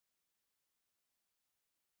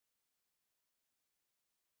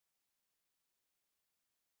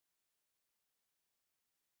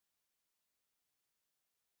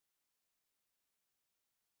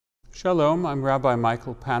Shalom, I'm Rabbi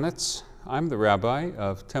Michael Panitz. I'm the rabbi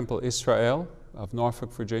of Temple Israel of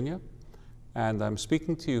Norfolk, Virginia, and I'm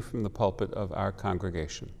speaking to you from the pulpit of our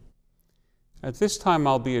congregation. At this time,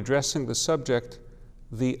 I'll be addressing the subject,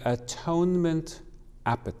 the Atonement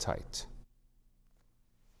Appetite.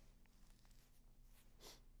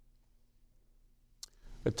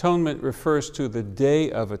 Atonement refers to the Day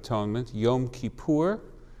of Atonement, Yom Kippur,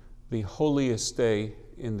 the holiest day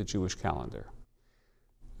in the Jewish calendar,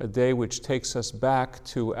 a day which takes us back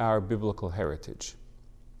to our biblical heritage.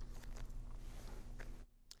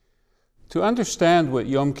 To understand what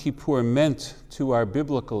Yom Kippur meant to our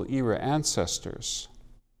biblical era ancestors,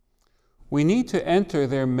 we need to enter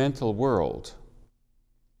their mental world.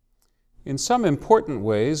 In some important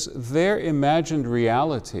ways, their imagined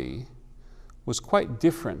reality was quite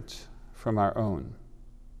different from our own.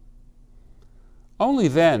 Only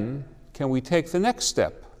then can we take the next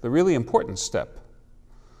step, the really important step,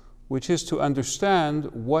 which is to understand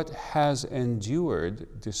what has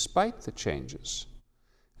endured despite the changes,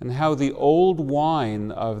 and how the old wine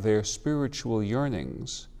of their spiritual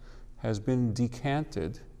yearnings has been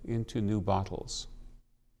decanted into new bottles.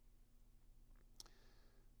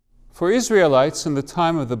 For Israelites in the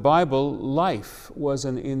time of the Bible, life was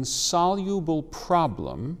an insoluble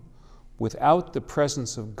problem without the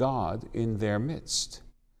presence of God in their midst,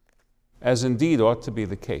 as indeed ought to be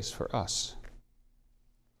the case for us.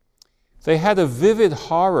 They had a vivid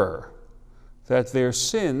horror that their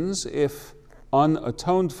sins, if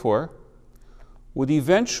unatoned for, would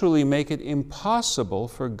eventually make it impossible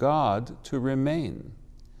for God to remain.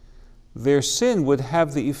 Their sin would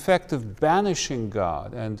have the effect of banishing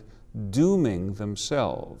God and dooming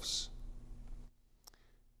themselves.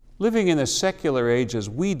 Living in a secular age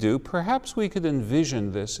as we do, perhaps we could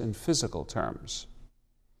envision this in physical terms.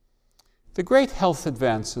 The great health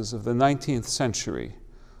advances of the 19th century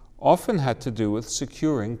often had to do with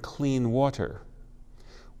securing clean water.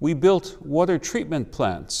 We built water treatment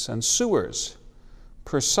plants and sewers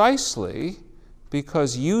precisely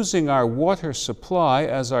because using our water supply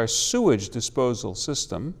as our sewage disposal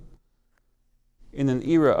system in an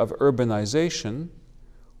era of urbanization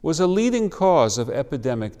was a leading cause of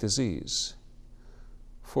epidemic disease.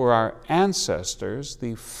 For our ancestors,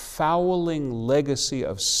 the fouling legacy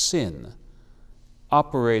of sin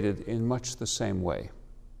operated in much the same way.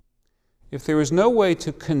 If there was no way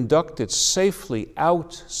to conduct it safely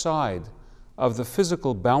outside of the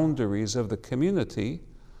physical boundaries of the community,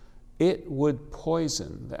 it would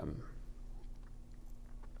poison them.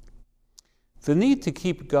 The need to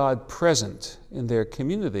keep God present in their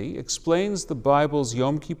community explains the Bible's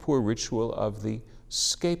Yom Kippur ritual of the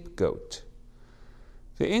scapegoat.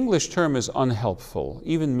 The English term is unhelpful,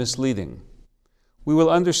 even misleading. We will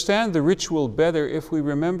understand the ritual better if we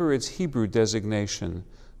remember its Hebrew designation,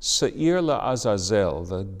 Sa'ir la'azazel,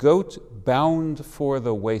 the goat bound for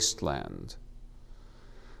the wasteland.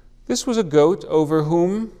 This was a goat over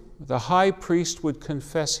whom the high priest would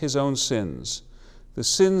confess his own sins, the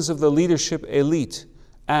sins of the leadership elite,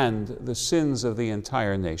 and the sins of the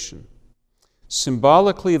entire nation.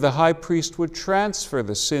 Symbolically, the high priest would transfer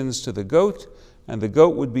the sins to the goat, and the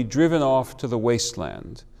goat would be driven off to the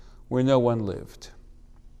wasteland where no one lived.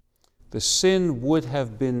 The sin would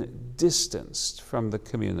have been distanced from the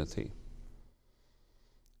community.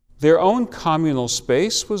 Their own communal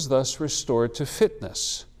space was thus restored to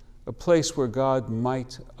fitness, a place where God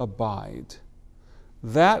might abide.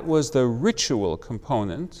 That was the ritual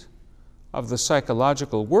component of the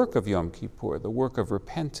psychological work of Yom Kippur, the work of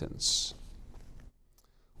repentance.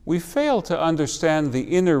 We fail to understand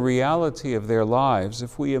the inner reality of their lives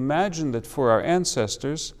if we imagine that for our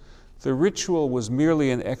ancestors, the ritual was merely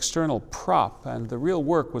an external prop and the real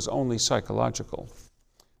work was only psychological.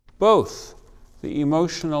 Both the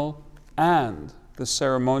emotional and the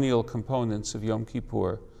ceremonial components of Yom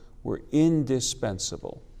Kippur were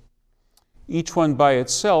indispensable. Each one by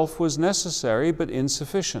itself was necessary but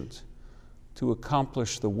insufficient to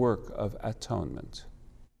accomplish the work of atonement.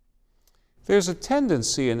 There's a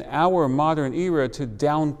tendency in our modern era to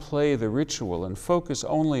downplay the ritual and focus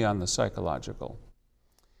only on the psychological.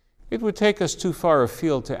 It would take us too far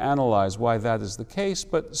afield to analyze why that is the case,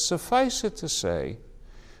 but suffice it to say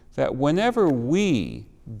that whenever we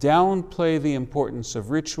downplay the importance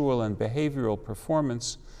of ritual and behavioral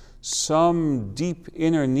performance, some deep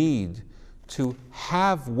inner need to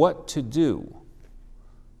have what to do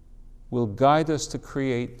will guide us to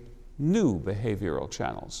create new behavioral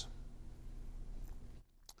channels.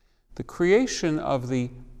 The creation of the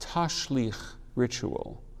tashlich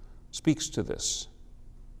ritual speaks to this.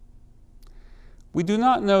 We do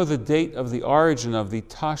not know the date of the origin of the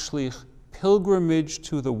tashlich pilgrimage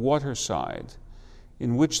to the waterside,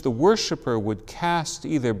 in which the worshiper would cast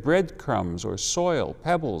either breadcrumbs or soil,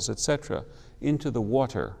 pebbles, etc., into the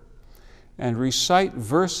water, and recite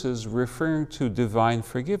verses referring to divine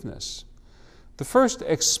forgiveness. The first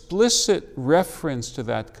explicit reference to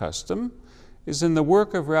that custom is in the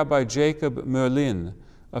work of Rabbi Jacob Merlin,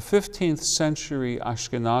 a 15th century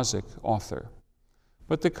Ashkenazic author.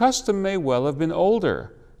 But the custom may well have been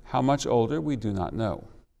older. How much older, we do not know.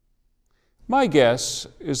 My guess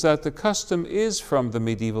is that the custom is from the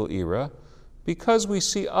medieval era because we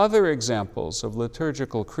see other examples of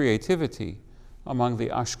liturgical creativity among the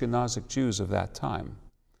Ashkenazic Jews of that time.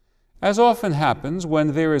 As often happens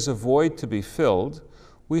when there is a void to be filled,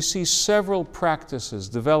 we see several practices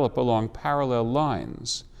develop along parallel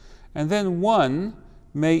lines, and then one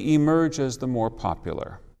may emerge as the more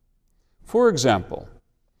popular. For example,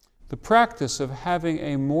 the practice of having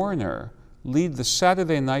a mourner lead the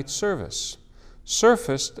Saturday night service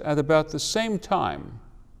surfaced at about the same time,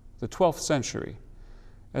 the 12th century,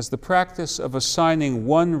 as the practice of assigning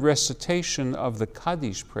one recitation of the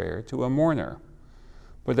Kaddish prayer to a mourner.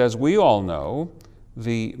 But as we all know,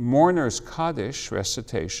 the mourner's Kaddish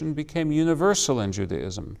recitation became universal in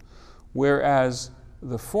Judaism, whereas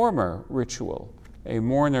the former ritual, a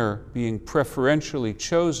mourner being preferentially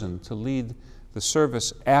chosen to lead the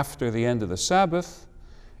service after the end of the Sabbath,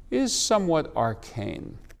 is somewhat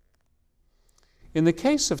arcane. In the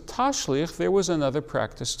case of Tashlich, there was another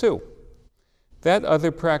practice too. That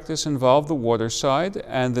other practice involved the waterside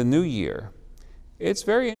and the New Year. It's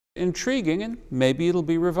very intriguing, and maybe it'll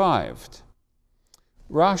be revived.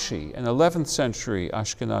 Rashi, an 11th century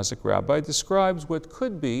Ashkenazic rabbi, describes what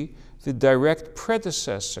could be the direct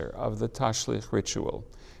predecessor of the Tashlich ritual.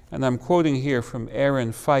 And I'm quoting here from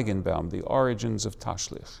Aaron Feigenbaum, The Origins of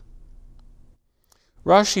Tashlich.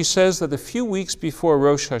 Rashi says that a few weeks before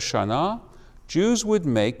Rosh Hashanah, Jews would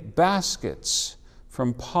make baskets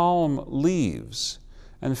from palm leaves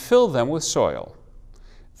and fill them with soil.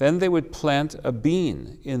 Then they would plant a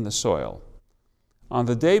bean in the soil. On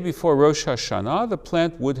the day before Rosh Hashanah, the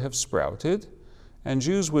plant would have sprouted, and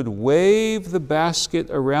Jews would wave the basket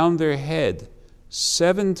around their head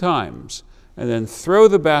 7 times and then throw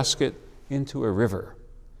the basket into a river,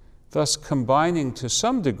 thus combining to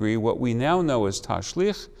some degree what we now know as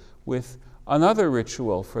Tashlich with another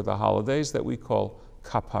ritual for the holidays that we call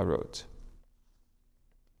Kaparot.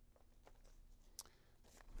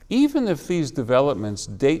 Even if these developments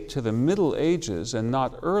date to the Middle Ages and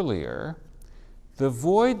not earlier, the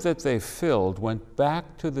void that they filled went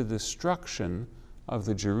back to the destruction of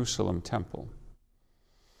the Jerusalem temple.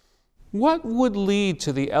 What would lead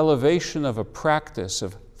to the elevation of a practice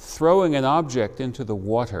of throwing an object into the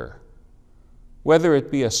water, whether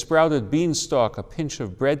it be a sprouted beanstalk, a pinch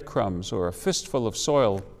of breadcrumbs, or a fistful of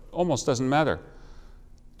soil, almost doesn't matter,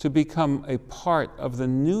 to become a part of the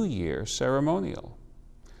New Year ceremonial?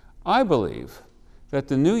 I believe that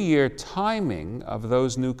the New Year timing of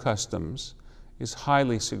those new customs is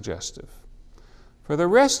highly suggestive. For the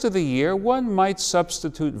rest of the year, one might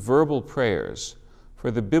substitute verbal prayers for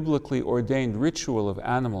the biblically ordained ritual of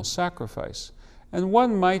animal sacrifice, and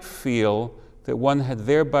one might feel that one had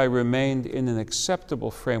thereby remained in an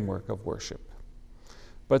acceptable framework of worship.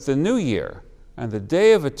 But the New Year and the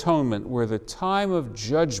Day of Atonement were the time of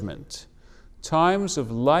judgment, times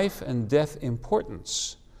of life and death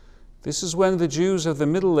importance. This is when the Jews of the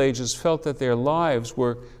Middle Ages felt that their lives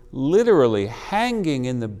were literally hanging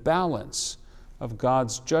in the balance of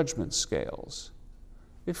God's judgment scales.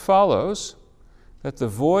 It follows that the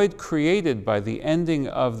void created by the ending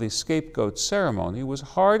of the scapegoat ceremony was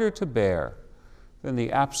harder to bear than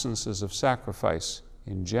the absences of sacrifice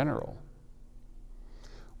in general.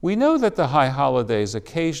 We know that the high holidays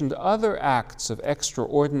occasioned other acts of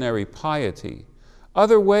extraordinary piety,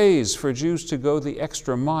 other ways for Jews to go the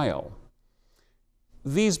extra mile.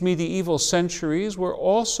 These medieval centuries were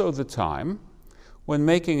also the time when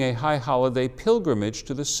making a high holiday pilgrimage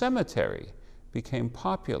to the cemetery became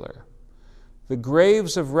popular. The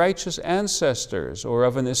graves of righteous ancestors or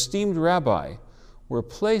of an esteemed rabbi were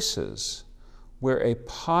places where a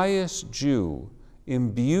pious Jew,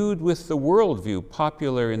 imbued with the worldview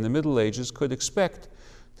popular in the Middle Ages, could expect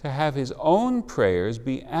to have his own prayers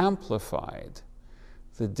be amplified.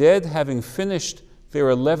 The dead, having finished their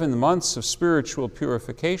 11 months of spiritual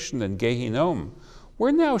purification and Gehinnom,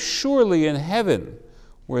 were now surely in heaven,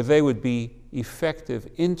 where they would be effective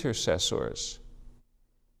intercessors.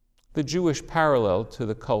 The Jewish parallel to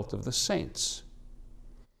the cult of the saints.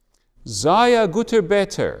 Sei a guter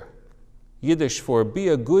Beter, Yiddish for be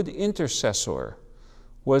a good intercessor,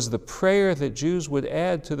 was the prayer that Jews would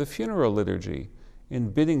add to the funeral liturgy in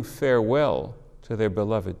bidding farewell to their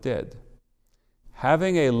beloved dead.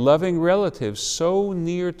 Having a loving relative so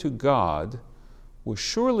near to God was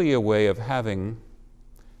surely a way of having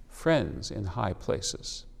friends in high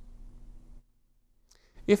places.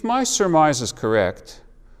 If my surmise is correct,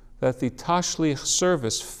 that the Tashlich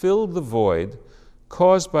service filled the void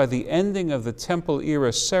caused by the ending of the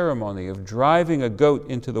temple-era ceremony of driving a goat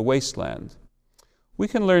into the wasteland, we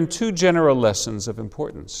can learn two general lessons of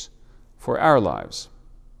importance for our lives.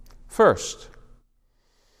 First,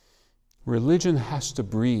 religion has to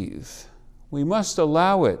breathe. We must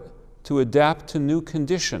allow it to adapt to new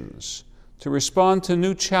conditions, to respond to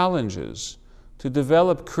new challenges, to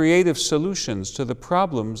develop creative solutions to the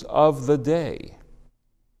problems of the day.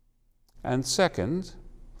 And second,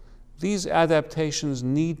 these adaptations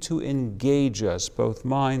need to engage us, both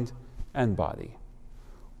mind and body.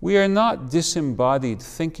 We are not disembodied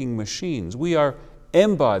thinking machines. We are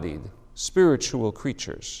embodied spiritual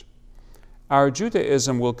creatures. Our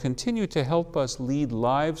Judaism will continue to help us lead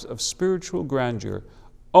lives of spiritual grandeur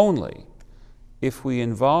only if we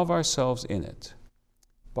involve ourselves in it,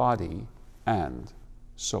 body and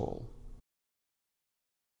soul.